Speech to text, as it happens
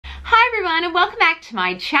everyone and welcome back to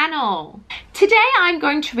my channel. Today I'm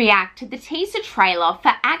going to react to the teaser trailer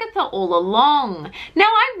for Agatha All Along. Now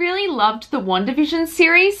I really loved the WandaVision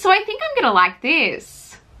series, so I think I'm gonna like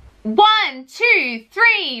this. 1, 2,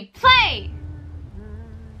 3, play!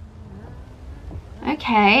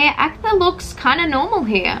 Okay, Agatha looks kinda normal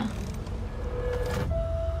here.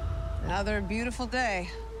 Another beautiful day.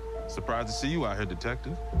 Surprised to see you out here,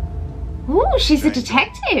 detective. Ooh, she's a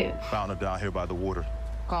detective. Found her down here by the water.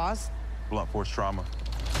 Cause? Blunt force trauma.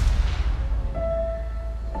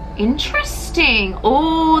 Interesting.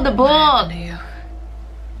 Oh, the book.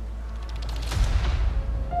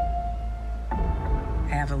 I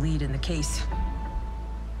have a lead in the case,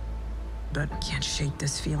 but I can't shake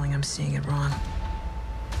this feeling I'm seeing it wrong.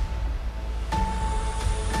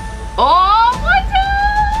 Oh, what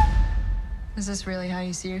the? Is this really how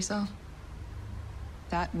you see yourself?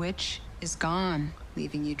 That witch is gone,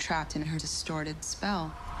 leaving you trapped in her distorted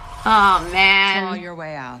spell. Oh, man. Claw your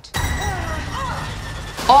way out.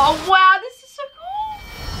 Oh, wow, this is so cool.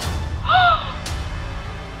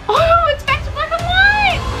 Oh, it's back to black and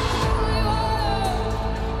white.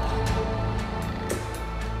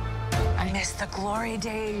 I miss the glory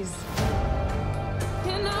days.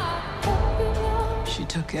 She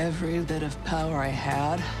took every bit of power I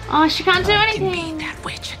had. Oh, she can't do I can anything. be that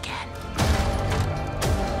witch again.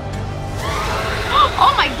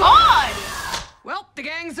 Oh, my God. Well, the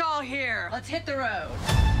gang's all here. Let's hit the road.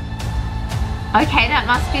 Okay, that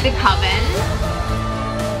must be the coven.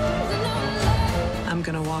 I'm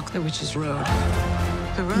gonna walk the witch's road.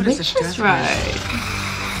 The road is a Witch's death Road.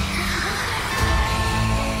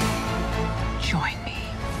 Join me.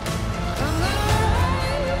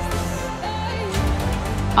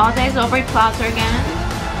 Oh, there's Aubrey Plaza again.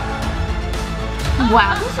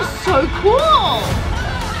 Wow, this is so cool.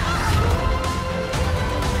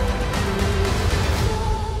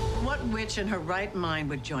 What witch in her right mind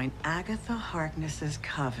would join Agatha Harkness's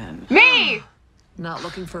coven? Me. Not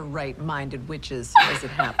looking for right-minded witches as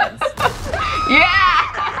it happens. Yeah.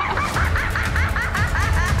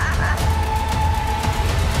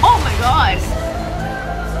 Oh my God.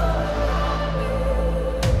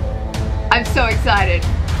 I'm so excited.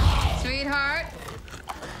 Sweetheart,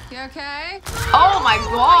 you okay? Oh my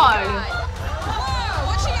God. Whoa,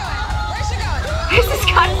 what's she doing? Where's she going? This is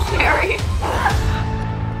kind of scary.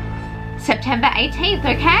 September 18th,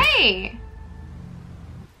 okay.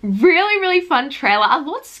 Really, really fun trailer. A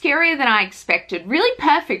lot scarier than I expected. Really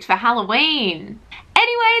perfect for Halloween.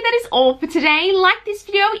 Anyway, that is all for today. Like this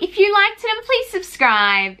video if you liked it and please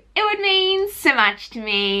subscribe. It would mean so much to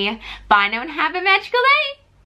me. Bye now and have a magical day.